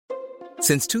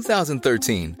Since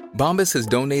 2013, Bombas has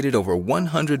donated over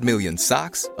 100 million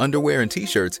socks, underwear, and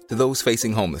T-shirts to those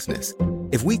facing homelessness.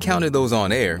 If we counted those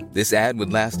on air, this ad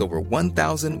would last over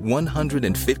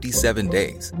 1,157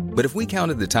 days. But if we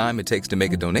counted the time it takes to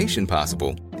make a donation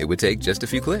possible, it would take just a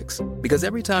few clicks. Because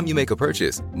every time you make a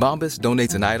purchase, Bombas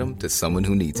donates an item to someone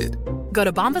who needs it. Go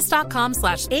to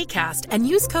bombas.com/ACAST and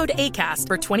use code ACAST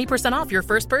for 20% off your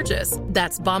first purchase.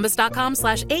 That's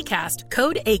bombas.com/ACAST,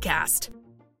 code ACAST.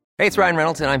 Hey, it's Ryan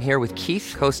Reynolds, and I'm here with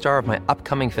Keith, co-star of my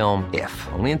upcoming film, If,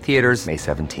 only in theaters May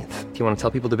 17th. Do you want to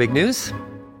tell people the big news?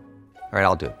 All right,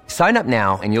 I'll do it. Sign up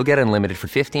now and you'll get unlimited for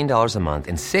 $15 a month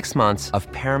and 6 months of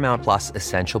Paramount Plus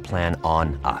Essential Plan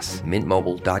on us.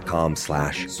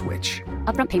 MintMobile.com/switch.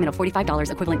 Upfront payment of $45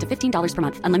 equivalent to $15 per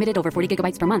month. Unlimited over 40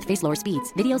 gigabytes per month. Face lower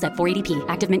speeds. Videos at 480p.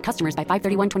 Active Mint customers by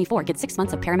 531.24 get 6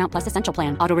 months of Paramount Plus Essential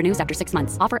Plan. Auto renews after 6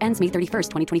 months. Offer ends May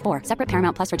 31st, 2024. Separate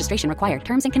Paramount Plus registration required.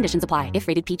 Terms and conditions apply if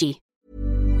rated PG.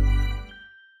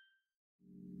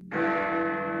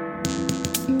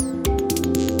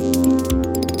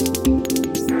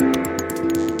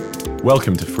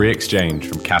 Welcome to Free Exchange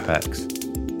from CapX.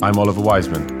 I'm Oliver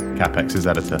Wiseman, CapX's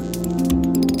editor.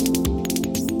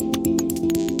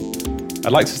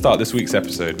 I'd like to start this week's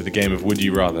episode with a game of Would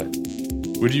You Rather.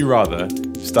 Would you rather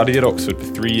study at Oxford for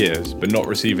 3 years but not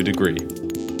receive a degree?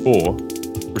 Or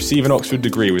receive an Oxford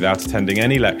degree without attending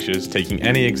any lectures, taking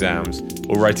any exams,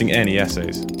 or writing any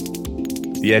essays?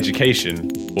 The education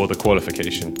or the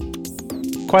qualification?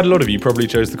 Quite a lot of you probably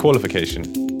chose the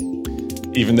qualification.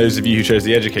 Even those of you who chose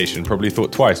the education probably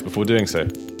thought twice before doing so.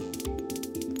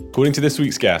 According to this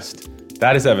week's guest,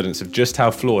 that is evidence of just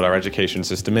how flawed our education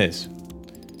system is.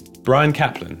 Bryan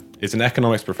Caplan is an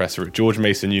economics professor at George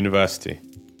Mason University.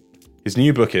 His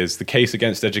new book is The Case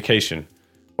Against Education: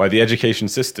 Why the Education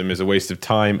System is a Waste of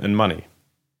Time and Money.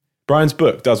 Bryan's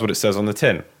book does what it says on the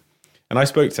tin, and I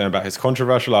spoke to him about his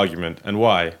controversial argument and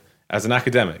why, as an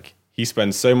academic, he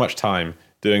spends so much time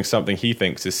doing something he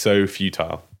thinks is so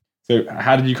futile. So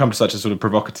how did you come to such a sort of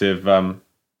provocative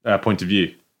point of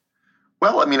view?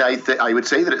 Well, I mean, I would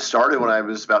say that it started when I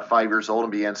was about 5 years old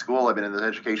and began school. I've been in the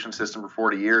education system for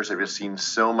 40 years. I've just seen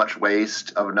so much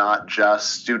waste of not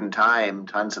just student time,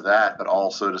 tons of that, but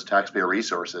also just taxpayer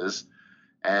resources,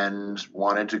 and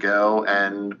wanted to go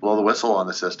and blow the whistle on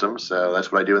the system. So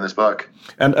that's what I do in this book.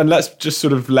 And let's just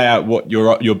sort of lay out what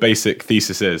your basic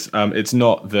thesis is. It's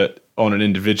not that on an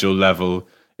individual level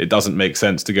it doesn't make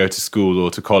sense to go to school or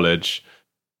to college.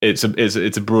 It's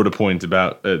a broader point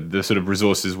about the sort of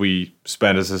resources we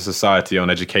spend as a society on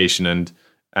education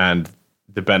and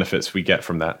the benefits we get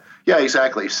from that. Yeah,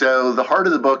 exactly. So the heart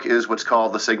of the book is what's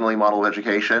called the signaling model of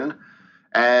education.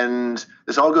 And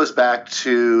this all goes back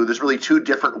to, there's really two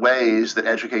different ways that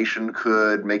education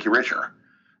could make you richer.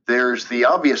 There's the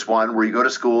obvious one where you go to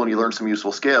school and you learn some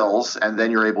useful skills, and then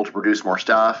you're able to produce more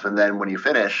stuff. And then when you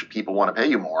finish, people want to pay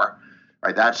you more.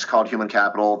 Right, that's called human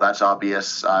capital. That's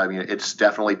obvious. I mean, it's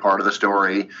definitely part of the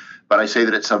story, but I say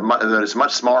that it's a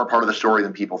much smaller part of the story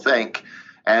than people think.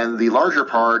 And the larger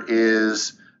part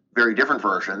is a very different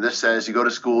version. This says you go to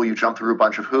school, you jump through a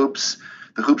bunch of hoops.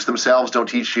 The hoops themselves don't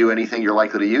teach you anything you're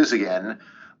likely to use again,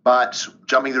 but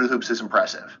jumping through the hoops is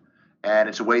impressive. And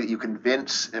it's a way that you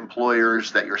convince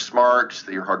employers that you're smart,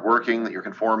 that you're hardworking, that you're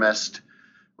conformist.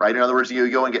 Right? In other words, you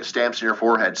go and get stamps in your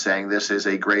forehead saying this is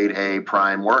a grade A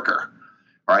prime worker.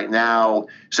 All right, now,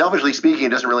 selfishly speaking, it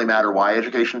doesn't really matter why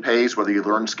education pays, whether you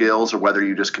learn skills or whether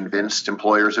you just convinced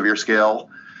employers of your skill.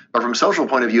 But from a social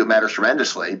point of view, it matters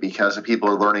tremendously, because if people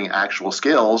are learning actual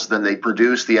skills, then they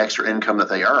produce the extra income that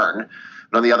they earn.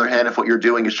 But on the other hand, if what you're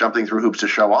doing is jumping through hoops to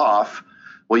show off,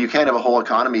 well, you can't have a whole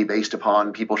economy based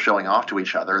upon people showing off to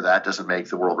each other. That doesn't make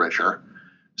the world richer.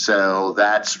 So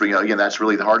that's, again, that's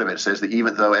really the heart of it. It says that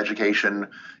even though education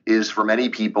is for many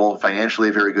people financially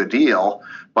a very good deal,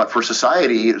 but for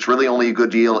society, it's really only a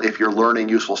good deal if you're learning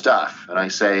useful stuff. And I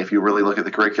say, if you really look at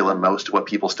the curriculum, most of what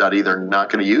people study, they're not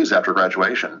going to use after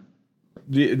graduation.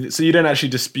 So you don't actually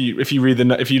dispute, if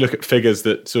you look at figures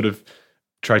that sort of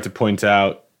try to point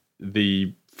out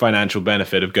the financial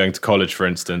benefit of going to college, for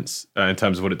instance, in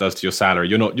terms of what it does to your salary,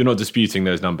 you're not disputing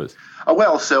those numbers.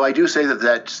 Well, so I do say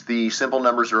that the simple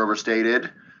numbers are overstated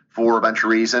for a bunch of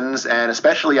reasons, and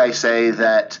especially I say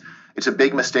that it's a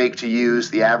big mistake to use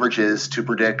the averages to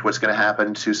predict what's going to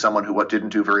happen to someone who didn't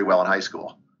do very well in high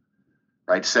school.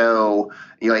 Right? So,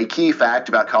 a key fact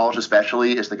about college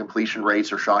especially is the completion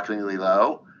rates are shockingly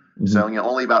low. Mm-hmm. So,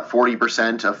 only about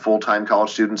 40% of full-time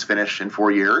college students finish in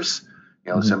 4 years.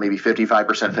 So maybe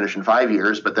 55% finish in 5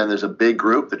 years, but then there's a big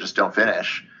group that just don't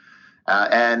finish.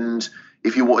 And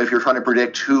if you're trying to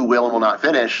predict who will and will not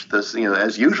finish, this,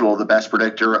 as usual, the best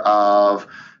predictor of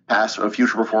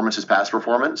future performance is past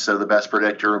performance. So the best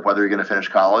predictor of whether you're going to finish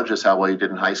college is how well you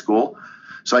did in high school.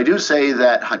 So I do say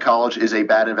that college is a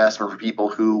bad investment for people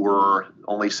who were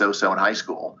only so-so in high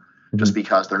school, just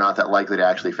because they're not that likely to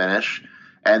actually finish.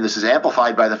 And this is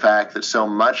amplified by the fact that so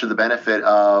much of the benefit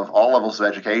of all levels of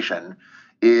education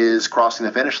is crossing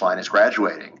the finish line, is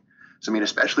graduating. So I mean,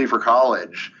 especially for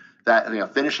college,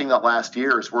 that finishing that last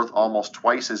year is worth almost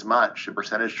twice as much in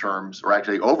percentage terms, or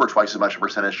actually over twice as much in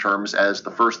percentage terms as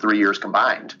the first 3 years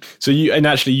combined. So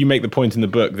you make the point in the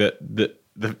book that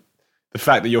the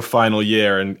fact that your final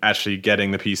year and actually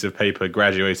getting the piece of paper,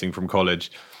 graduating from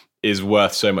college, is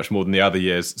worth so much more than the other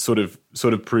years sort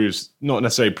of proves, not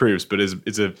necessarily proves, but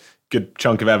is a good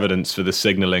chunk of evidence for the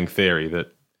signaling theory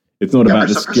that it's not about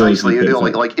the skills. Precisely.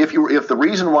 If the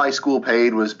reason why school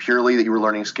paid was purely that you were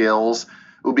learning skills,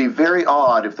 it would be very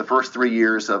odd if the first 3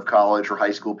 years of college or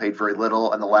high school paid very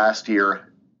little and the last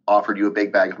year offered you a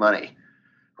big bag of money,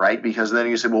 right? Because then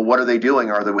you say, well, what are they doing?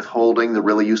 Are they withholding the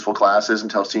really useful classes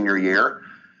until senior year?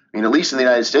 I mean, at least in the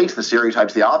United States, the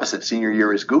stereotype's the opposite. Senior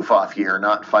year is goof-off year,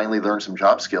 not finally learn some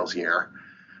job skills year,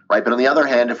 right? But on the other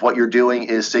hand, if what you're doing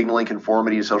is signaling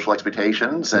conformity to social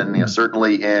expectations, and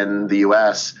certainly in the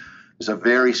U.S., there's a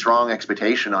very strong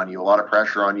expectation on you, a lot of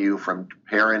pressure on you from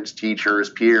parents, teachers,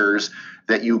 peers,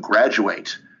 that you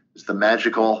graduate. It's the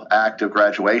magical act of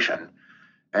graduation.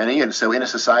 And again, so in a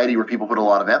society where people put a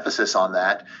lot of emphasis on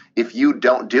that, if you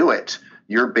don't do it,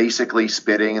 you're basically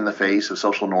spitting in the face of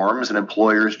social norms, and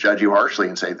employers judge you harshly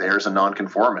and say, there's a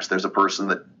nonconformist. There's a person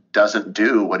that doesn't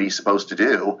do what he's supposed to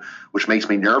do, which makes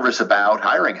me nervous about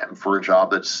hiring him for a job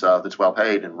that's well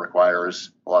paid and requires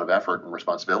a lot of effort and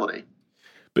responsibility.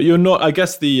 But you're not, I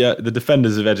guess the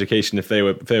defenders of education, if they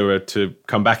were to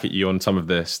come back at you on some of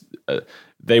this,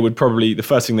 they would probably, the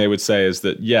first thing they would say is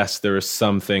that, yes, there are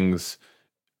some things,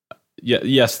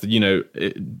 yes,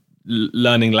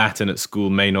 learning Latin at school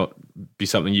may not be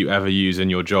something you ever use in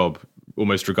your job,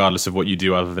 almost regardless of what you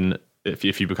do, other than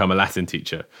if you become a Latin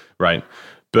teacher, right?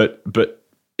 But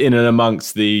in and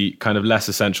amongst the kind of less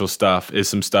essential stuff is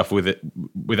some stuff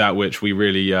without which we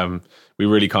really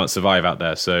can't survive out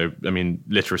there. So, I mean,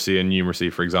 literacy and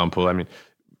numeracy, for example. I mean,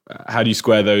 how do you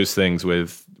square those things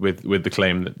with the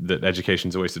claim that education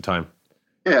is a waste of time?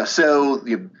 Yeah, so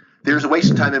there's a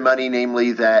waste of time and money,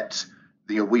 namely that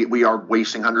we are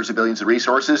wasting hundreds of billions of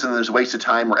resources, and there's a waste of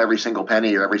time where every single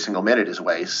penny or every single minute is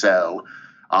waste. So,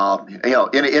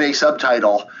 in a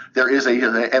subtitle, there is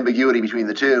an ambiguity between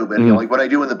the two. But what I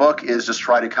do in the book is just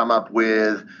try to come up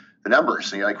with the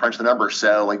numbers. I crunch the numbers.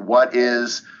 So, what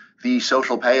is the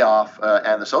social payoff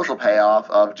and the social payoff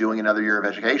of doing another year of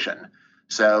education?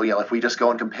 So, if we just go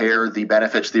and compare the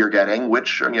benefits that you're getting,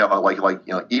 which even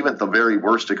at the very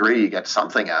worst degree, you get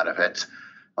something out of it.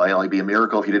 It'd only be a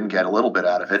miracle if you didn't get a little bit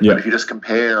out of it. Yeah. But if you just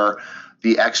compare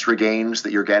the extra gains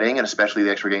that you're getting, and especially the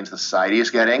extra gains the society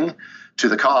is getting, to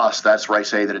the cost, that's where I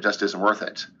say that it just isn't worth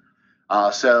it.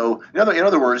 So in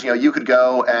other words, you could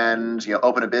go and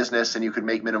open a business and you could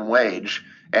make minimum wage,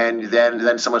 and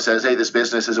then someone says, hey, this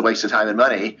business is a waste of time and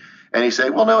money, and you say,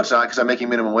 well, no, it's not, because I'm making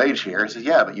minimum wage here. He says,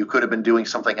 yeah, but you could have been doing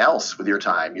something else with your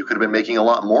time. You could have been making a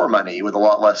lot more money with a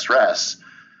lot less stress.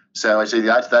 So I say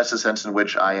that's the sense in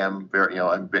which I am very,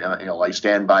 I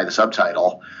stand by the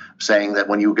subtitle, saying that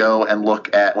when you go and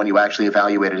when you actually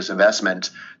evaluate it as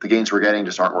investment, the gains we're getting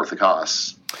just aren't worth the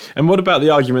costs. And what about the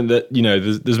argument that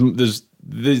there's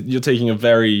you're taking a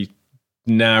very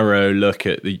narrow look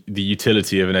at the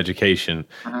utility of an education,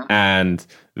 and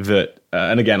that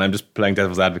and again, I'm just playing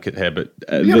devil's advocate here, but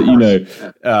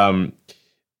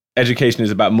education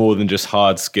is about more than just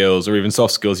hard skills or even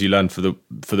soft skills you learn for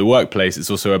the workplace. It's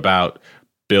also about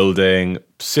building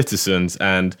citizens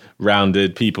and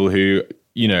rounded people who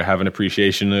have an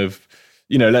appreciation of,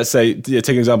 let's say, take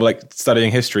an example, like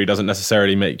studying history doesn't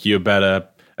necessarily make you a better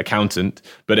accountant,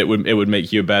 but it would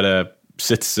make you a better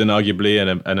citizen, arguably,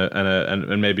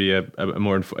 and maybe a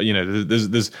more,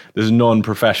 there's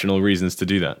non-professional reasons to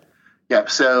do that. Yeah,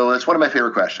 so that's one of my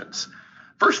favorite questions.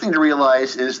 First thing to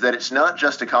realize is that it's not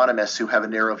just economists who have a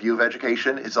narrow view of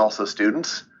education; it's also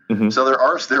students. So there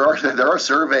are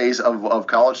surveys of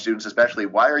college students, especially.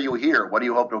 Why are you here? What do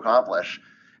you hope to accomplish?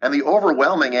 And the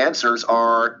overwhelming answers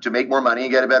are to make more money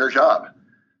and get a better job.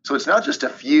 So it's not just a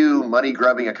few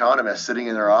money-grubbing economists sitting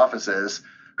in their offices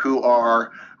who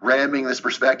are ramming this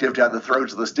perspective down the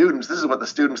throats of the students. This is what the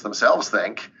students themselves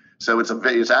think. So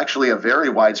it's actually a very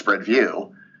widespread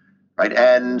view. Right.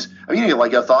 And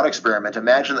like a thought experiment,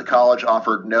 imagine that college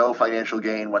offered no financial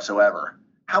gain whatsoever.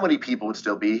 How many people would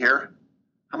still be here?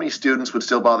 How many students would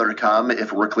still bother to come if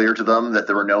it were clear to them that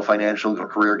there were no financial or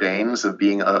career gains of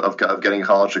getting a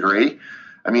college degree?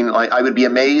 I mean, like, I would be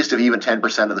amazed if even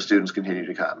 10% of the students continue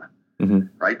to come.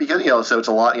 Right, because so it's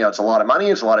a lot. It's a lot of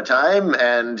money, it's a lot of time,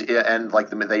 and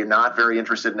like they're not very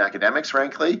interested in academics,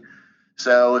 frankly.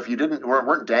 So if you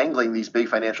weren't dangling these big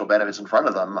financial benefits in front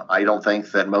of them, I don't think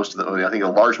that I think a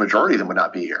large majority of them would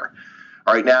not be here.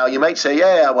 All right, now you might say,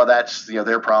 yeah, well that's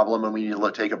their problem, and we need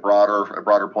to take a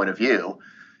broader point of view,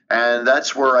 and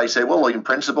that's where I say, well, in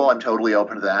principle, I'm totally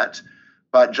open to that,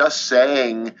 but just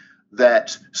saying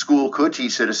that school could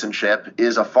teach citizenship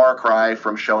is a far cry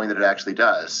from showing that it actually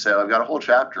does. So I've got a whole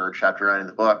chapter 9 in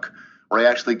the book, where I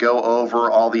actually go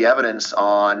over all the evidence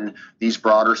on these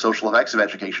broader social effects of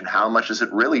education. How much does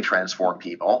it really transform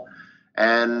people?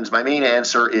 And my main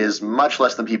answer is much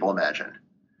less than people imagine.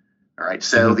 All right.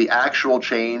 So the actual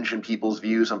change in people's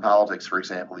views on politics, for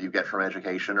example, that you get from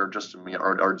education are just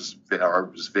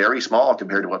very small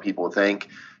compared to what people would think.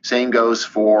 Same goes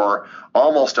for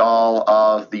almost all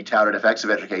of the touted effects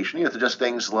of education. Just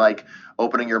things like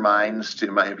opening your minds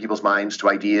to people's minds to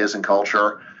ideas and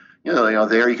culture.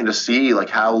 There you can just see like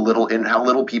how little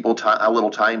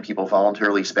time people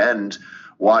voluntarily spend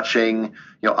watching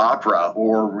opera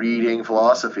or reading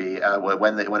philosophy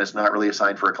when it's not really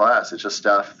assigned for a class. It's just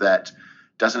stuff that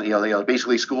doesn't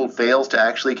basically school fails to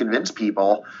actually convince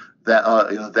people that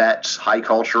that high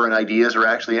culture and ideas are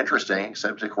actually interesting,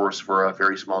 except of course for a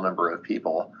very small number of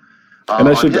people. And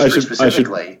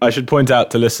I should point out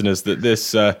to listeners that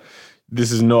this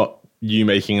is not you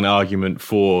making an argument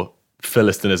for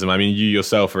Philistinism. I mean, you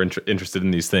yourself are interested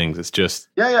in these things. It's just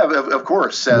of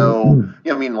course. So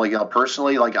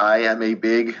personally, like I am a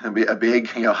big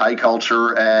high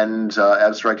culture and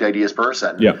abstract ideas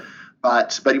person. Yeah.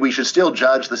 But we should still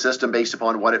judge the system based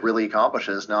upon what it really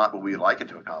accomplishes, not what we would like it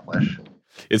to accomplish.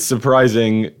 It's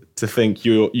surprising to think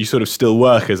you sort of still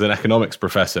work as an economics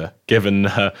professor, given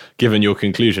your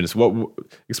conclusions.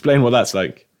 Explain what that's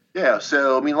like. Yeah,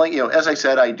 so as I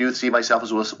said, I do see myself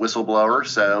as a whistleblower.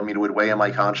 So it would weigh on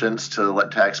my conscience to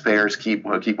let taxpayers keep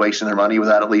wasting their money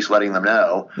without at least letting them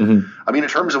know. Mm-hmm. In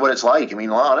terms of what it's like,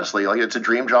 honestly, it's a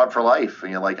dream job for life.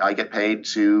 I get paid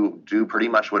to do pretty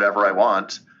much whatever I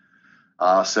want.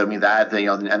 And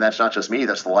that's not just me.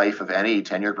 That's the life of any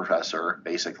tenured professor,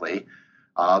 basically.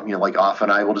 Often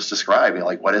I will just describe,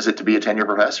 what is it to be a tenured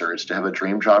professor? It's to have a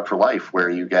dream job for life where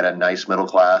you get a nice middle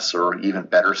class or even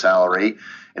better salary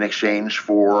in exchange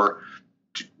for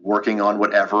working on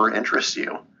whatever interests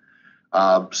you.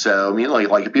 People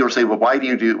say, well, why do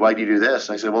you do this?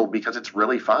 And I say, well, because it's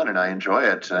really fun and I enjoy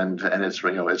it and it's,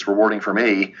 it's rewarding for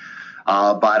me.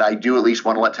 But I do at least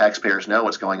want to let taxpayers know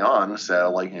what's going on.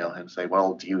 So and say,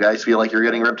 well, do you guys feel like you're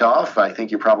getting ripped off? I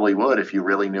think you probably would if you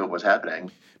really knew what was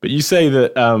happening. But you say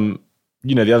that,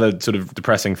 the other sort of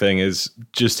depressing thing is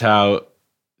just how,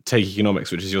 take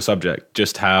economics, which is your subject,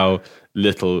 just how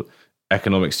little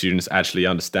economics students actually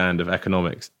understand of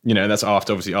economics. And that's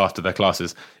after their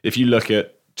classes. If you look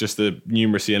at just the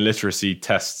numeracy and literacy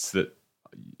tests that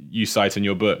you cite in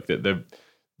your book, that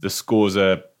the scores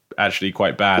are actually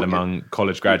quite bad among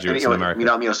college graduates in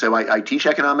America. So I teach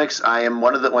economics. I am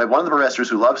one of the professors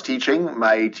who loves teaching.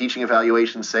 My teaching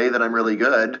evaluations say that I'm really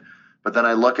good, but then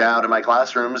I look out at my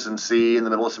classrooms and see in the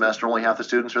middle of the semester only half the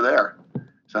students are there.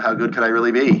 So how good could I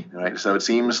really be? Right. So it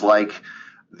seems like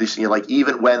this,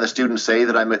 even when the students say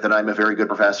that I'm a very good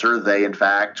professor, they in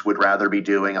fact would rather be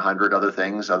doing 100 other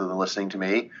things other than listening to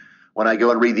me. When I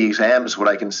go and read the exams, what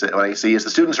I see is the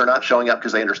students are not showing up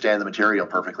because they understand the material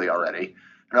perfectly already.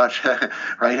 They're not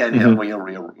right,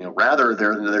 and rather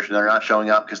they're not showing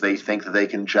up because they think that they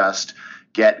can just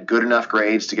get good enough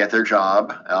grades to get their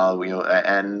job,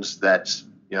 and that's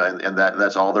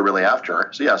that's all they're really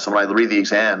after. So when I read the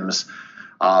exams,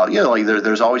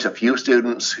 there's always a few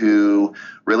students who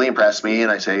really impress me, and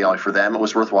I say, for them it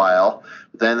was worthwhile.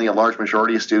 But then the large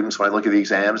majority of students, when I look at the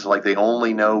exams, they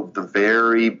only know the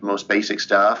very most basic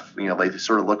stuff. They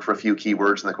sort of look for a few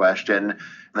keywords in the question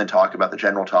and then talk about the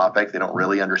general topic. They don't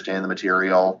really understand the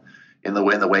material in the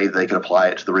way they could apply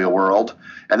it to the real world.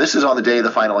 And this is on the day of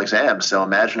the final exam, so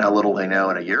imagine how little they know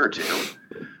in a year or two.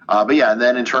 And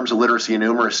then in terms of literacy and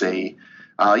numeracy,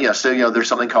 there's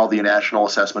something called the National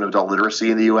Assessment of Adult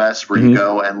Literacy in the U.S., where you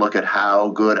go and look at how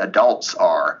good adults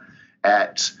are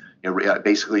at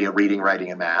basically reading,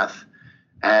 writing, and math,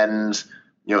 and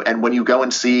when you go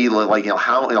and see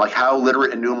how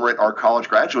literate and numerate are college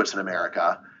graduates in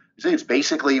America, it's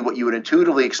basically what you would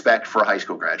intuitively expect for a high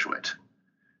school graduate,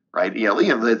 right?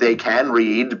 They can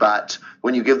read, but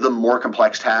when you give them more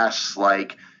complex tasks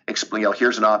like explain,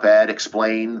 here's an op-ed,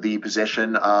 explain the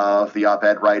position of the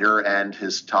op-ed writer and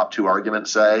his top two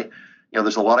arguments, say,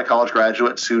 there's a lot of college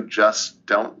graduates who just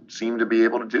don't seem to be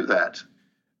able to do that.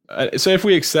 So if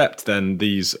we accept then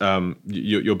these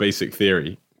your basic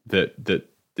theory that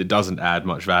it doesn't add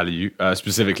much value,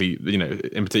 specifically,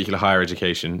 in particular higher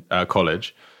education,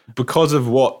 college, because of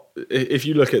what, if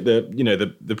you look at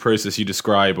the process you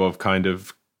describe of kind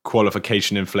of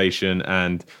qualification inflation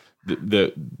and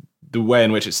the way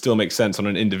in which it still makes sense on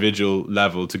an individual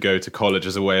level to go to college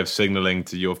as a way of signaling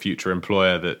to your future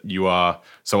employer that you are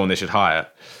someone they should hire.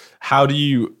 How do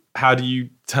you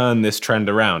turn this trend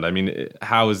around? I mean,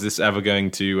 how is this ever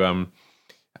going to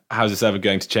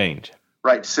change?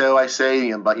 Right. So I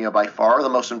say, by far the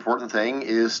most important thing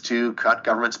is to cut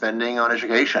government spending on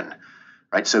education.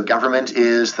 Right. So government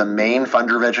is the main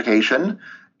funder of education,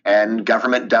 and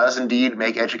government does indeed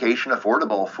make education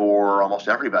affordable for almost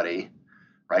everybody.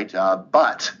 Right.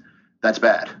 But that's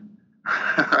bad.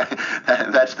 Right.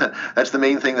 That's the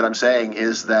main thing that I'm saying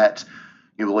is that,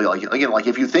 like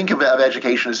if you think of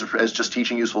education as just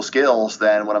teaching useful skills,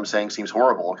 then what I'm saying seems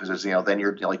horrible, because then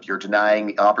you're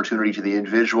denying opportunity to the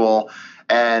individual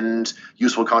and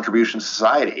useful contribution to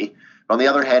society. But on the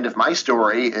other hand, if my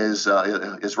story is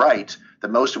right, that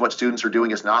most of what students are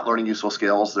doing is not learning useful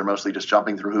skills, they're mostly just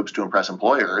jumping through hoops to impress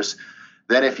employers,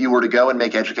 then if you were to go and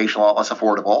make education a lot less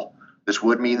affordable, this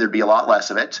would mean there'd be a lot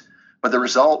less of it. But the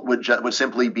result would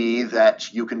simply be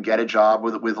that you can get a job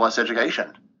with less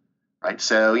education. Right.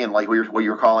 So, like what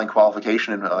you're calling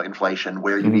qualification inflation,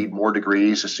 where you need more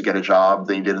degrees just to get a job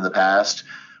than you did in the past,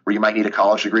 where you might need a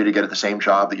college degree to get at the same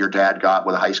job that your dad got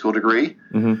with a high school degree.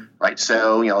 Mm-hmm. Right.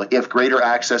 So, if greater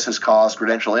access has caused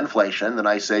credential inflation, then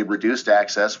I say reduced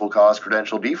access will cause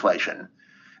credential deflation.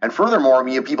 And furthermore,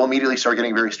 people immediately start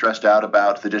getting very stressed out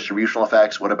about the distributional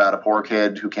effects. What about a poor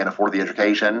kid who can't afford the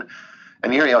education?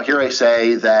 And here I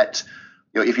say that,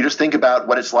 if you just think about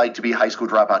what it's like to be a high school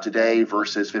dropout today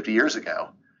versus 50 years ago,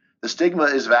 the stigma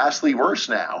is vastly worse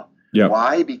now. Yep.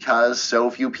 Why? Because so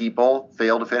few people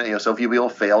fail to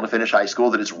finish high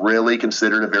school that it's really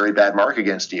considered a very bad mark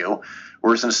against you.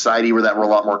 Whereas in a society where that were a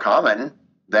lot more common,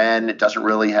 then it doesn't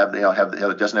really have it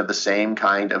doesn't have the same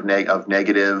kind of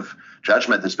negative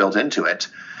judgment that's built into it.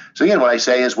 So again, what I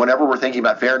say is, whenever we're thinking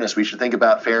about fairness, we should think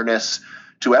about fairness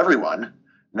to everyone,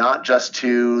 not just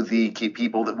to the key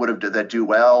people that do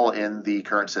well in the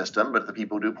current system, but the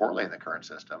people who do poorly in the current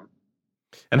system.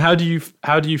 And how do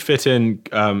you fit in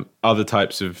other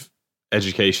types of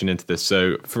education into this?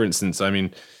 So, for instance, I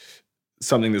mean,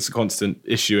 something that's a constant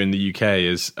issue in the UK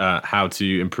is how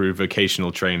to improve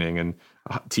vocational training and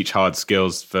teach hard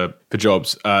skills for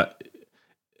jobs. I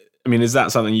mean, is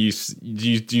that something you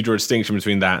draw a distinction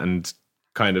between that and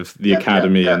kind of the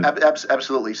academy?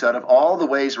 Absolutely. So out of all the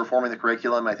ways reforming the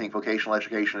curriculum, I think vocational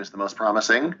education is the most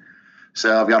promising.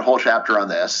 So I've got a whole chapter on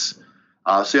this.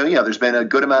 There's been a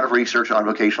good amount of research on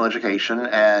vocational education,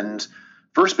 and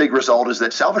first big result is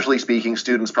that, selfishly speaking,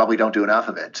 students probably don't do enough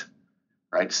of it.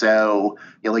 Right. So,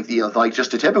 like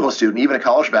just a typical student, even a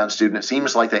college-bound student, it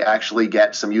seems like they actually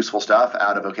get some useful stuff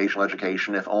out of vocational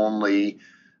education, if only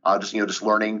just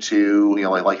learning to,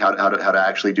 how to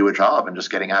actually do a job and just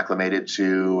getting acclimated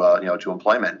to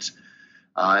employment.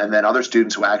 And then other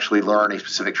students who actually learn a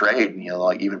specific trade,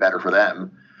 even better for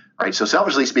them. Right. So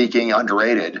selfishly speaking,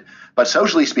 underrated, but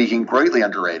socially speaking, greatly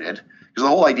underrated. Because the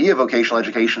whole idea of vocational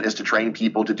education is to train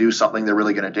people to do something they're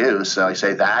really going to do. So I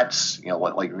say that's,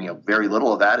 very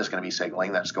little of that is going to be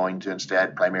signaling. That's going to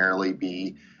instead primarily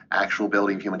be actual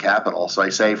building of human capital. So I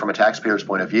say, from a taxpayer's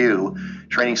point of view,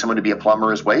 training someone to be a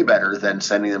plumber is way better than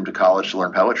sending them to college to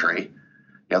learn poetry.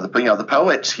 The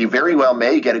poet, he very well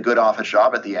may get a good office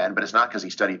job at the end, but it's not because he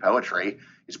studied poetry.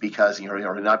 It's because,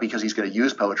 not because he's going to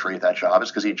use poetry at that job.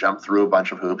 It's because he jumped through a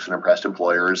bunch of hoops and impressed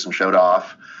employers and showed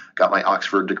off, got my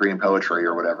Oxford degree in poetry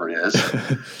or whatever it is.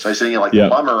 So I say,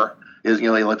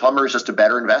 the plumber is just a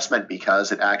better investment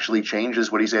because it actually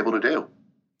changes what he's able to do.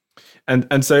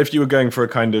 And so if you were going for a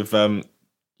kind of,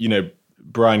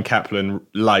 Brian Kaplan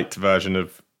light version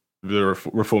of the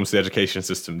reforms to the education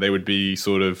system, they would be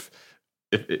sort of,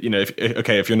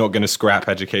 if you're not going to scrap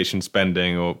education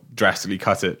spending or drastically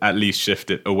cut it, at least shift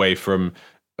it away from,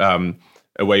 to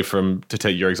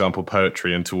take your example,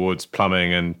 poetry, and towards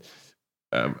plumbing and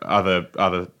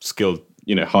other skilled,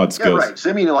 hard skills. Yeah, right.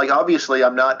 So obviously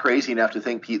I'm not crazy enough to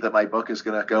think, Pete, that my book is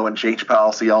going to go and change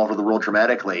policy all over the world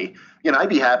dramatically. I'd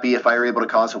be happy if I were able to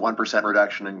cause a 1%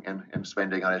 reduction in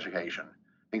spending on education.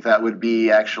 I think that would be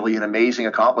actually an amazing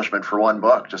accomplishment for one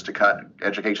book, just to cut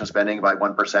education spending by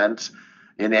 1%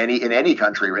 in any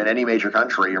country, or in any major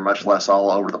country, or much less all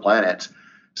over the planet.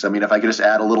 So, if I could just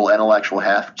add a little intellectual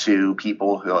heft to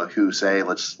people who say,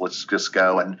 let's just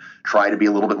go and try to be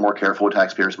a little bit more careful with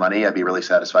taxpayers' money, I'd be really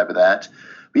satisfied with that.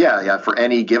 But yeah, for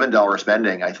any given dollar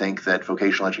spending, I think that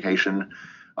vocational education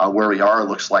where we are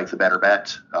looks like the better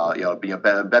bet. Be a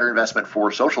better investment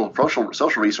for social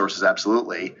resources,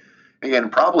 absolutely. Again,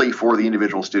 probably for the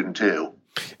individual student too.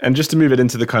 And just to move it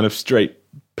into the kind of straight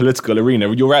political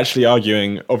arena, you're actually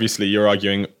arguing,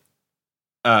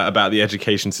 about the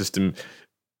education system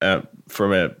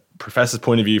from a professor's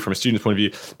point of view, from a student's point of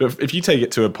view. But if you take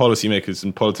it to a policymaker's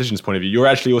and politician's point of view, you're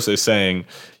actually also saying,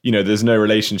 there's no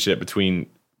relationship between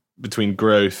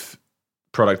growth,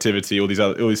 productivity, all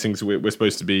these things we're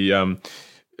supposed to be,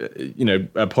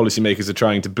 policymakers are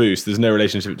trying to boost. There's no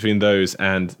relationship between those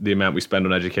and the amount we spend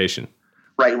on education.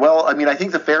 Right. Well, I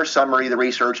think the fair summary of the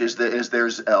research is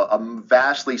there's a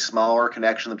vastly smaller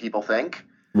connection than people think.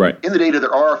 Right. In the data,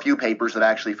 there are a few papers that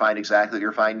actually find exactly what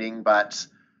you're finding, but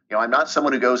I'm not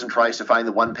someone who goes and tries to find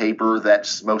the one paper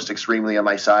that's most extremely on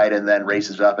my side and then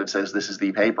raises it up and says this is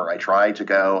the paper. I try to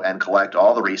go and collect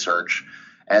all the research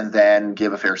and then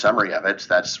give a fair summary of it.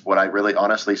 That's what I really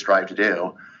honestly strive to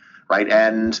do, right?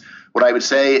 And what I would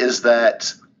say is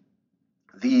that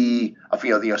the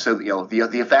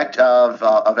effect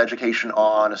of education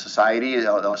on a society,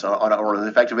 or the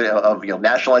effect of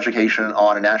national education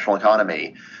on a national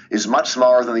economy is much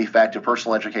smaller than the effect of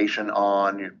personal education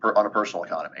on a personal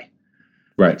economy.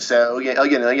 Right. So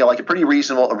again, like a pretty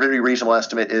reasonable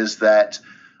estimate is that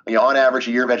on average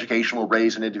a year of education will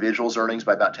raise an individual's earnings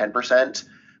by about 10%.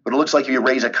 But it looks like if you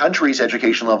raise a country's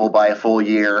education level by a full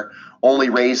year, only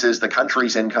raises the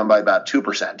country's income by about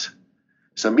 2%.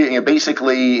 So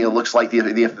basically, it looks like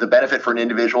the benefit for an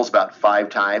individual is about 5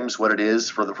 times what it is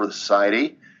for the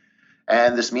society,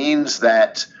 and this means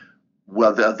that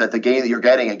that the gain that you're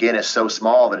getting again is so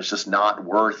small that it's just not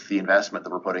worth the investment that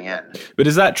we're putting in. But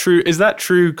is that true? Is that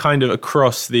true kind of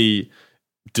across the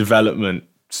development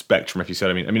spectrum? If you said,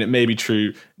 I mean, it may be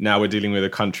true now. We're dealing with a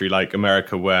country like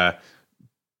America where,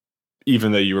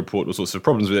 even though you report all sorts of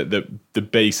problems with it, the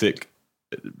basic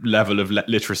level of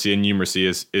literacy and numeracy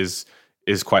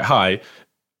is quite high.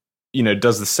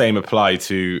 Does the same apply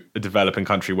to a developing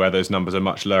country where those numbers are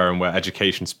much lower and where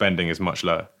education spending is much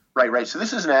lower? Right. So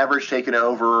this is an average taken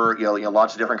over,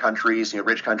 lots of different countries,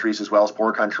 rich countries as well as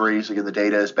poor countries. Again, the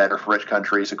data is better for rich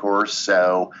countries, of course,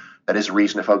 so that is a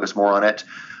reason to focus more on it.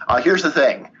 Here's the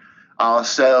thing.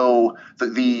 So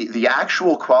the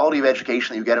actual quality of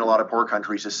education that you get in a lot of poor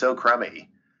countries is so crummy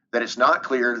that it's not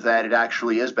clear that it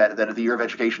actually is better, that the year of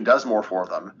education does more for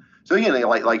them. So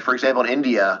like for example, in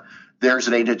India, there's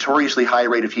a notoriously high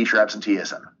rate of teacher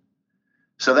absenteeism.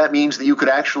 So that means that you could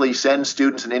actually send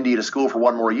students in India to school for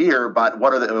one more year, but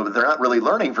they're not really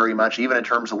learning very much, even in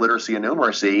terms of literacy and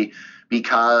numeracy,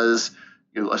 because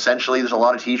essentially there's a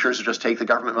lot of teachers who just take the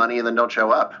government money and then don't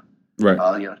show up. Right.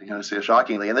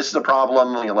 Shockingly, and this is a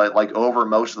problem like over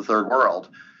most of the third world.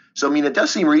 So it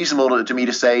does seem reasonable to me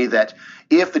to say that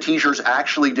if the teachers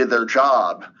actually did their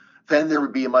job, then there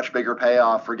would be a much bigger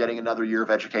payoff for getting another year of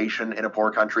education in a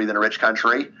poor country than a rich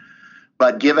country.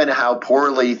 But given how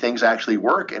poorly things actually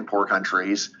work in poor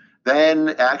countries,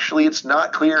 then actually it's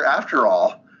not clear after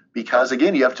all. Because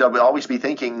again, you have to always be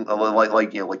thinking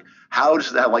how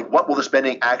does that, what will the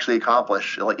spending actually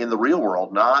accomplish in the real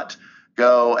world, not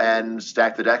go and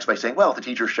stack the decks by saying, well, if the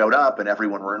teachers showed up and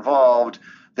everyone were involved,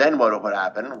 then what would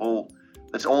happen? Well,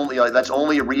 that's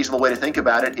only a reasonable way to think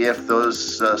about it if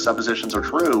those suppositions are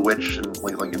true, which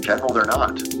in general they're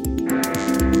not.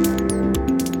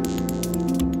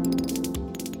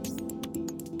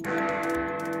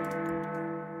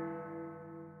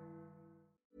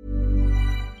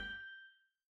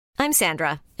 I'm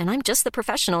Sandra, and I'm just the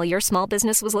professional your small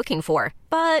business was looking for.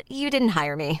 But you didn't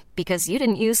hire me because you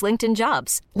didn't use LinkedIn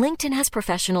Jobs. LinkedIn has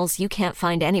professionals you can't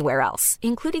find anywhere else,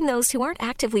 including those who aren't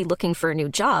actively looking for a new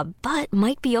job, but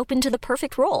might be open to the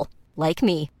perfect role, like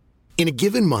me. In a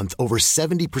given month, over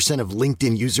 70% of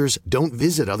LinkedIn users don't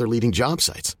visit other leading job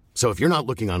sites. So if you're not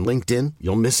looking on LinkedIn,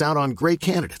 you'll miss out on great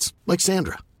candidates, like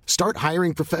Sandra. Start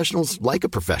hiring professionals like a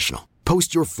professional.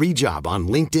 Post your free job on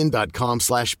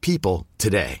linkedin.com/people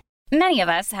today. Many of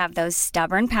us have those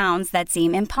stubborn pounds that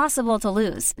seem impossible to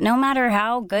lose, no matter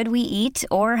how good we eat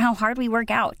or how hard we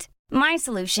work out. My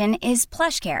solution is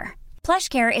PlushCare.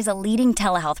 PlushCare is a leading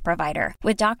telehealth provider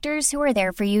with doctors who are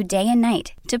there for you day and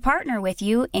night to partner with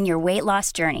you in your weight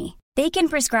loss journey. They can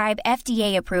prescribe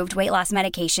FDA-approved weight loss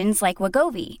medications like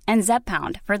Wegovy and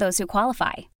Zepbound for those who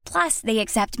qualify. Plus, they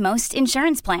accept most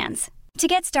insurance plans. To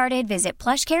get started, visit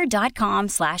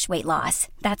plushcare.com/weightloss.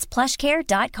 That's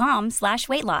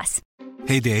plushcare.com/weightloss.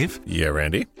 Hey, Dave. Yeah,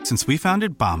 Randy. Since we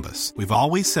founded Bombas, we've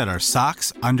always said our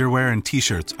socks, underwear, and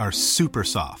T-shirts are super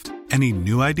soft. Any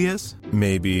new ideas?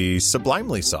 Maybe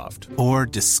sublimely soft. Or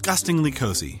disgustingly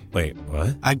cozy. Wait,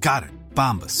 what? I got it.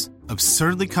 Bombas.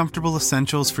 Absurdly comfortable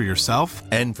essentials for yourself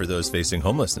and for those facing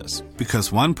homelessness.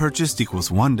 Because one purchased equals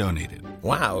one donated.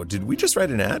 Wow, did we just write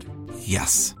an ad?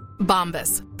 Yes.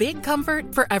 Bombas. Big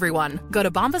comfort for everyone. Go to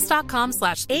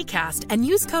bombas.com/ACAST and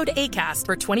use code ACAST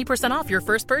for 20% off your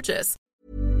first purchase.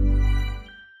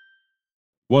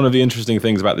 One of the interesting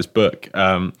things about this book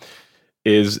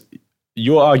is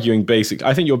you're arguing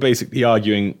I think you're basically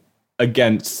arguing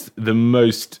against the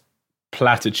most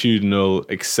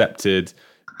platitudinal accepted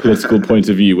political point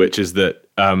of view, which is that,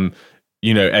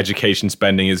 education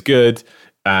spending is good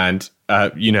and,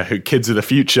 kids are the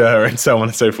future and so on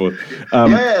and so forth.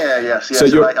 Yes.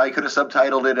 So I could have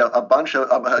subtitled it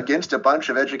against a bunch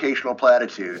of educational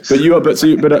platitudes.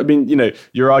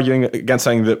 You're arguing against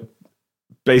saying that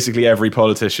basically every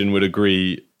politician would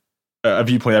agree, a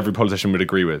viewpoint every politician would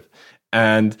agree with.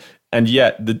 And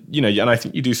yet, and I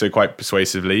think you do so quite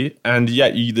persuasively. And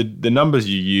yet, the numbers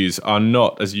you use are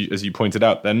not, as you pointed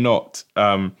out, they're not.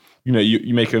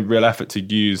 You make a real effort to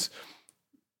use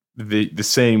the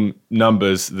same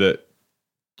numbers that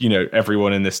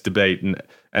everyone in this debate and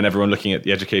everyone looking at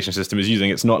the education system is using.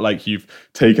 It's not like you've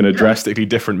taken a drastically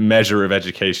different measure of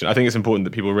education. I think it's important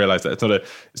that people realize that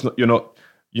you're not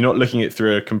looking at it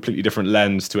through a completely different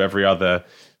lens to every other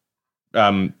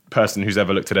person who's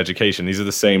ever looked at education. These are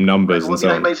the same numbers. Well,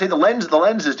 I might say the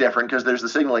lens is different because there's the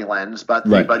signaling lens, but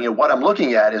what I'm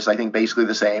looking at is, I think, basically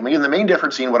the same. The main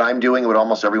difference in what I'm doing and what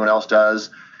almost everyone else does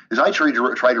is I try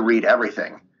to read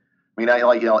everything.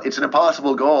 It's an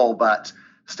impossible goal, but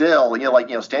still,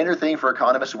 standard thing for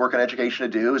economists who work in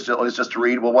education to do is just to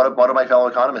read, well, what do my fellow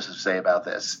economists say about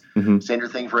this? Mm-hmm.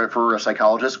 Standard thing for a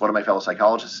psychologist, what do my fellow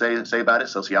psychologists say about it?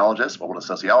 Sociologists, what do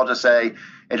sociologists say?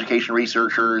 Education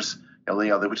researchers,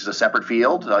 which is a separate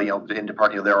field. In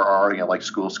department, there are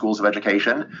schools of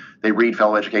education. They read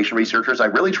fellow education researchers. I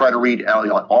really try to read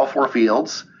all four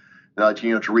fields,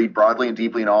 to read broadly and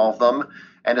deeply in all of them,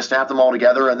 and to snap them all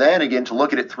together, and then again to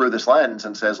look at it through this lens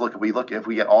and says, if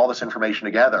we get all this information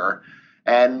together,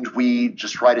 and we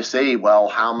just try to see, well,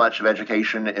 how much of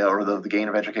education or the gain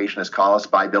of education is caused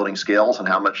by building skills, and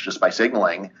how much just by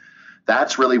signaling.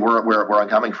 That's really where I'm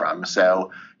coming from.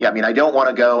 So, I don't want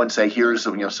to go and say, here's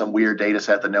some weird data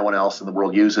set that no one else in the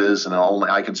world uses and only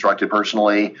I constructed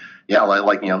personally.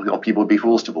 People would be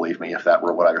fools to believe me if that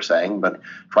were what I was saying. But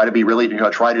try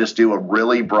to just do a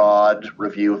really broad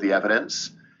review of the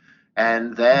evidence,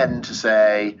 and then to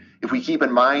say, if we keep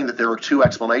in mind that there are two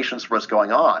explanations for what's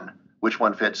going on, which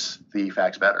one fits the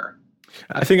facts better?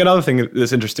 I think another thing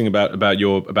that's interesting about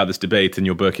this debate in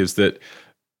your book is that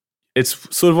it's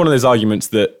sort of one of those arguments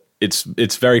that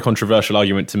it's very controversial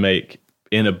argument to make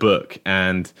in a book,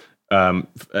 and for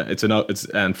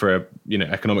a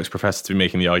economics professor to be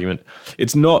making the argument.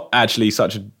 It's not actually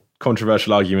such a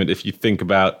controversial argument if you think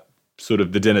about sort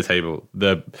of the dinner table,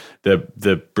 the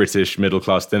British middle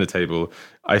class dinner table.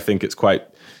 I think you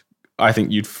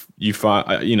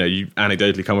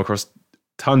anecdotally come across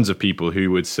tons of people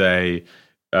who would say,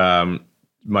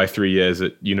 my 3 years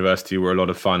at university were a lot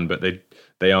of fun, but they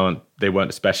weren't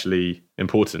especially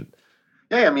important.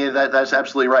 Yeah, that's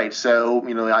absolutely right. So,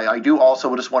 I do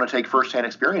also just want to take firsthand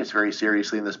experience very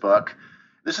seriously in this book.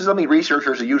 This is something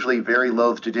researchers are usually very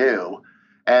loath to do,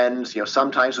 and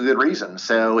sometimes with good reason.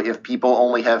 So, if people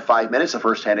only have 5 minutes of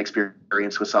firsthand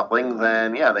experience with something,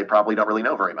 then they probably don't really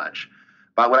know very much.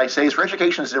 But what I say is, for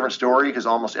education, it's a different story because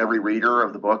almost every reader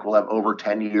of the book will have over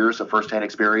 10 years of firsthand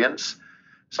experience.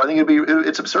 So I think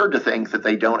it's absurd to think that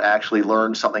they don't actually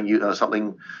learn something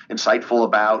insightful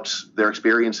about their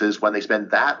experiences when they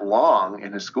spend that long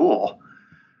in a school,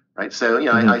 right? So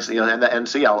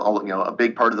a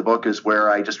big part of the book is where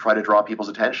I just try to draw people's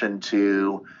attention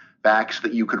to facts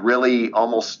that you could really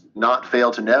almost not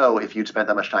fail to know if you'd spent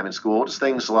that much time in school. Just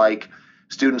things like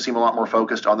students seem a lot more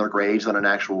focused on their grades than on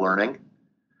actual learning,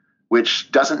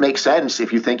 which doesn't make sense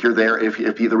if you think you're there.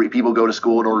 If people go to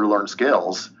school in order to learn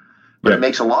skills. But it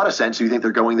makes a lot of sense if you think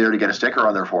they're going there to get a sticker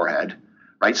on their forehead,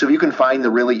 right? So if you can find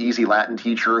the really easy Latin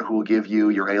teacher who will give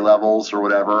you your A-levels or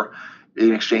whatever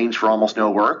in exchange for almost no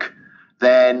work,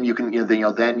 then you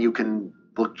can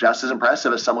look just as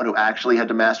impressive as someone who actually had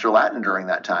to master Latin during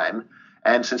that time.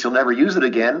 And since you'll never use it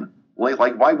again,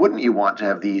 why wouldn't you want to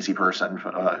have the easy person,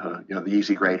 the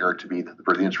easy grader to be the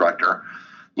instructor?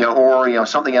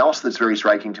 Something else that's very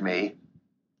striking to me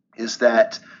is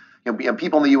that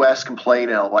people in the U.S.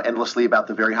 complain endlessly about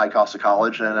the very high cost of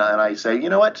college, and I say, you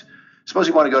know what? Suppose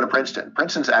you want to go to Princeton.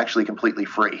 Princeton's actually completely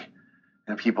free.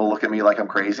 And people look at me like I'm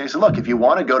crazy. I say, look, if you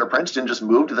want to go to Princeton, just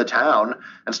move to the town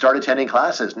and start attending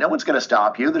classes. No one's going to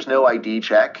stop you. There's no ID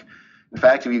check. In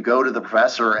fact, if you go to the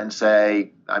professor and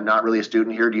say, I'm not really a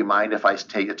student here, do you mind if I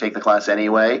take the class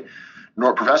anyway?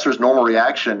 professor's normal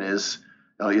reaction is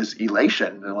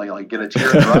elation, and like get a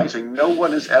tear in your eye, saying, "No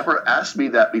one has ever asked me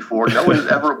that before. No one has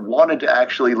ever wanted to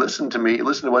actually listen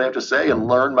to what I have to say, and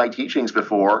learn my teachings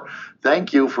before.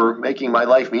 Thank you for making my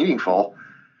life meaningful."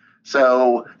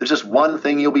 So there's just one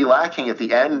thing you'll be lacking at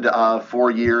the end of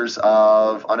 4 years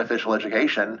of unofficial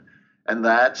education, and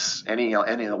that's and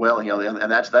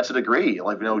that's a degree,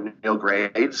 like no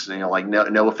grades, like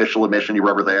no official admission you were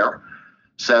ever there.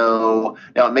 So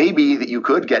now it may be that you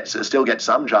could still get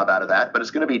some job out of that, but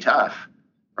it's going to be tough,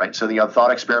 right? So the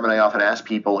thought experiment I often ask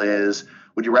people is,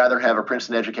 would you rather have a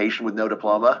Princeton education with no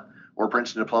diploma or a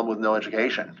Princeton diploma with no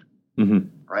education? Mm-hmm.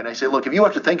 Right? And I say, look, if you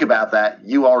have to think about that,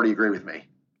 you already agree with me.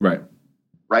 Right.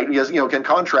 Right? Because, in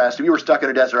contrast, if you were stuck on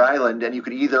a desert island and you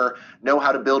could either know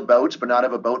how to build boats but not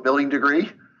have a boat building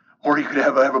degree, or you could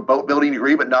have a boat building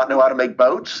degree but not know how to make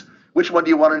boats, which one do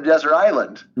you want on a desert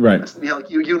island? Right.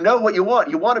 You know what you want.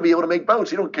 You want to be able to make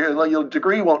boats. You don't care. Your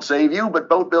degree won't save you, but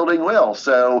boat building will.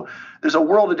 So there's a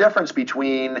world of difference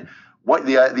between what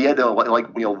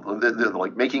like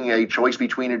making a choice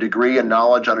between a degree and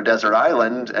knowledge on a desert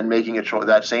island and making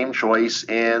that same choice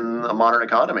in a modern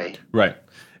economy. Right.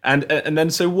 And then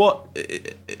so what?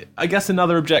 I guess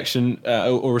another objection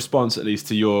or response, at least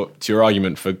to your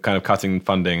argument for kind of cutting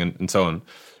funding and so on,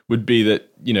 would be that,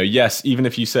 yes, even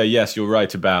if you say, yes, you're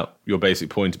right about your basic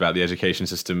point about the education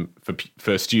system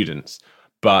for students,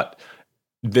 but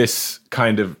this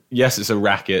kind of, yes, it's a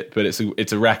racket, but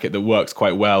it's a racket that works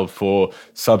quite well for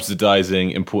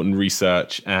subsidizing important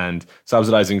research and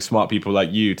subsidizing smart people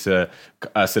like you to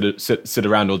sit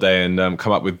around all day and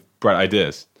come up with bright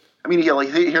ideas. I mean,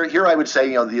 here I would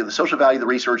say, the social value of the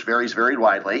research varies very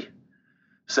widely.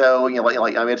 So, if you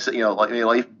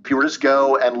were to just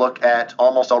go and look at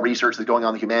almost all research that's going on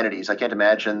in the humanities, I can't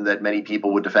imagine that many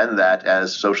people would defend that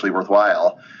as socially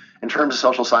worthwhile. In terms of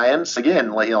social science,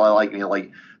 again,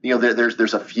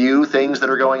 there's a few things that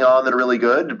are going on that are really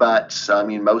good, but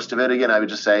most of it, again, I would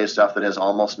just say is stuff that has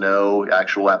almost no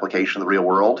actual application in the real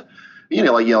world.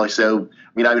 So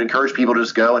I would encourage people to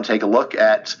just go and take a look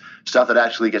at stuff that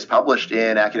actually gets published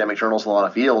in academic journals in a lot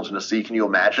of fields and to see, can you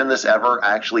imagine this ever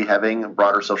actually having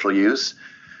broader social use?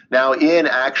 Now, in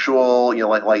actual,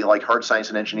 like hard science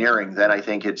and engineering, then I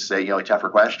think it's a tougher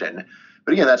question.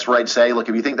 But again, that's where I'd say, look,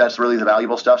 if you think that's really the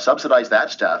valuable stuff, subsidize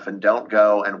that stuff and don't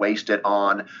go and waste it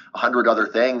on 100 other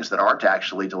things that aren't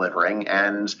actually delivering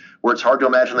and where it's hard to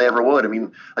imagine they ever would. I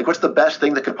mean, what's the best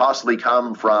thing that could possibly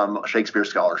come from Shakespeare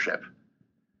scholarship?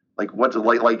 What's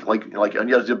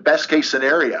the best case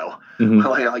scenario?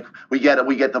 Mm-hmm.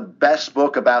 We get the best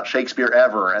book about Shakespeare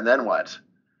ever, and then what?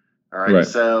 All right.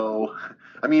 So,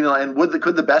 and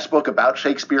could the best book about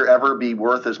Shakespeare ever be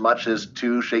worth as much as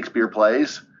 2 Shakespeare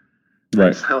plays?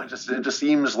 Right. So it just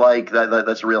seems like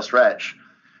that's a real stretch.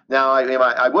 Now,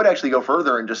 I would actually go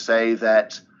further and just say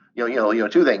that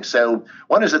 2 things. So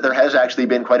one is that there has actually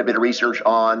been quite a bit of research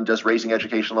on does raising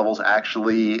education levels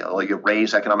actually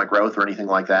raise economic growth or anything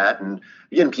like that. And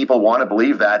again, people want to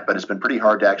believe that, but it's been pretty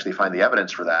hard to actually find the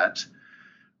evidence for that.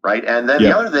 Right. And then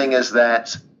the other thing is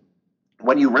that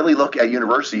when you really look at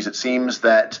universities, it seems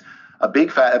that a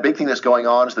big thing that's going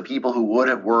on is the people who would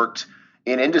have worked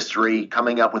in industry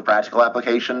coming up with practical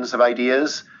applications of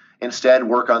ideas instead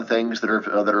work on things that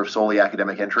are of solely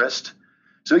academic interest.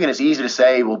 So again, it's easy to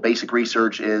say, well, basic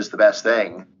research is the best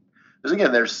thing. Because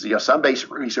again, there's some basic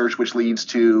research which leads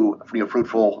to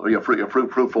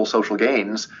fruitful social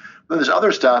gains. But there's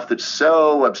other stuff that's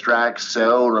so abstract,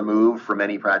 so removed from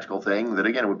any practical thing that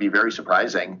again would be very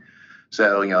surprising.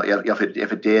 So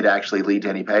if it did actually lead to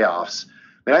any payoffs.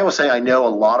 I will say I know a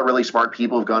lot of really smart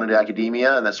people who've gone into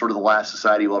academia, and that's sort of the last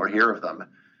society you'll ever hear of them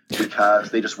because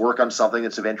they just work on something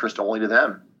that's of interest only to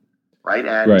them. Right.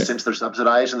 And since they're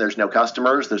subsidized and there's no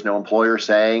customers, there's no employer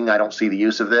saying, I don't see the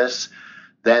use of this,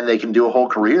 then they can do a whole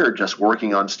career just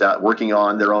working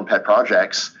on their own pet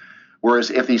projects.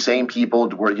 Whereas if these same people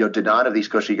did not have these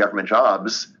cushy government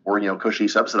jobs or, cushy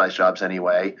subsidized jobs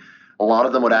anyway, a lot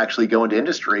of them would actually go into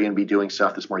industry and be doing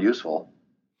stuff that's more useful.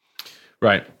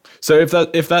 Right. So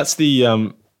if that's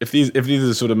the if these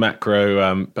are sort of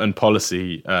macro and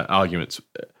policy arguments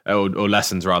or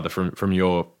lessons rather from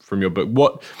your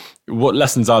book, what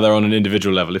lessons are there on an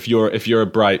individual level if you're a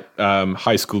bright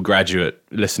high school graduate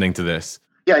listening to this?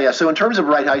 Yeah. So in terms of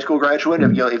bright high school graduate,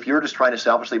 if you're just trying to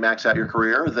selfishly max out your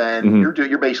career, then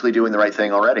you're basically doing the right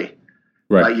thing already.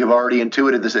 Right. You've already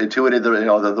intuited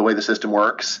the way the system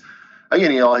works.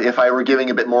 Again, if I were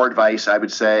giving a bit more advice, I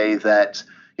would say that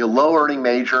low earning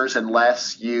majors,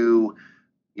 unless you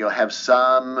have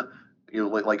some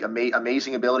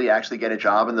amazing ability to actually get a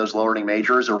job in those low earning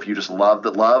majors, or if you just love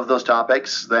those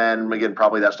topics, then again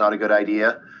probably that's not a good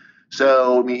idea.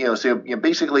 So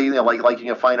basically,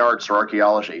 like fine arts or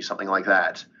archaeology, something like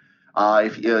that.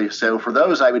 So for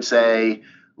those, I would say,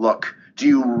 look, do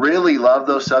you really love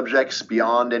those subjects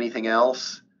beyond anything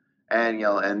else? And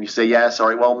you say yes. All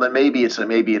right. Well, then maybe it's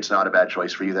not a bad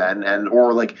choice for you then.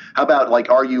 Or how about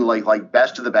are you like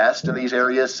best of the best in these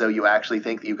areas? So you actually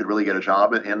think that you could really get a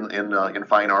job in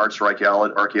fine arts or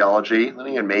archaeology?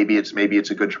 And maybe it's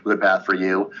a good path for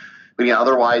you. But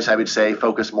otherwise, I would say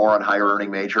focus more on higher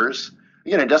earning majors.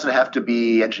 It doesn't have to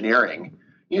be engineering.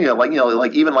 Even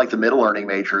the middle earning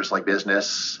majors like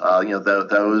business.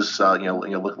 Those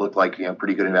look like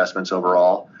pretty good investments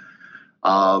overall.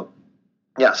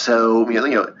 Yeah, so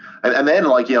and then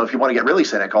if you want to get really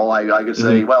cynical, I could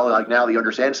say, well, now that you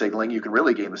understand signaling, you can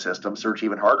really game the system, search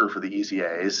even harder for the easy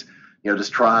A's.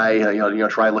 Just try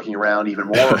try looking around even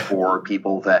more for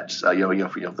people that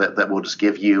that will just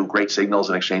give you great signals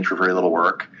in exchange for very little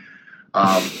work.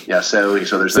 So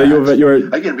there's that. You're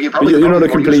not a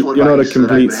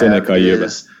complete cynic, are you?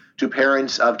 To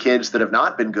parents of kids that have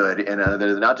not been good and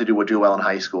not do well in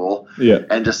high school,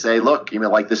 and just say, look,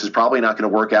 this is probably not going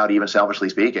to work out, even selfishly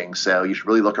speaking. So you should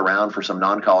really look around for some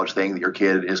non-college thing that your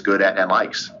kid is good at and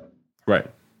likes. Right.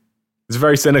 It's a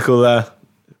very cynical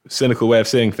way of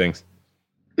seeing things.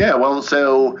 Yeah. Well,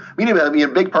 so a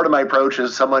big part of my approach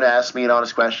is someone asks me an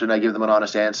honest question, I give them an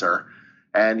honest answer.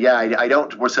 And I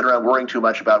don't sit around worrying too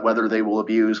much about whether they will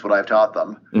abuse what I've taught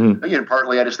them. Mm-hmm. Again,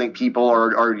 partly I just think people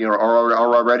are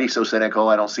already so cynical.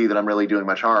 I don't see that I'm really doing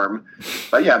much harm.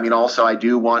 But also I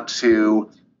do want to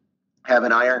have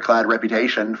an ironclad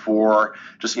reputation for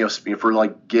just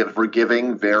for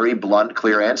giving very blunt,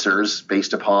 clear answers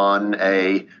based upon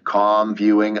a calm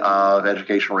viewing of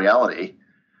educational reality.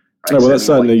 Right? Oh, well,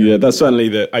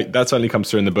 that certainly comes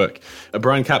through in the book.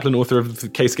 Bryan Caplan, author of The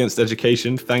Case Against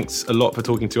Education, thanks a lot for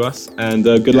talking to us, and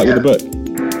good luck with the book.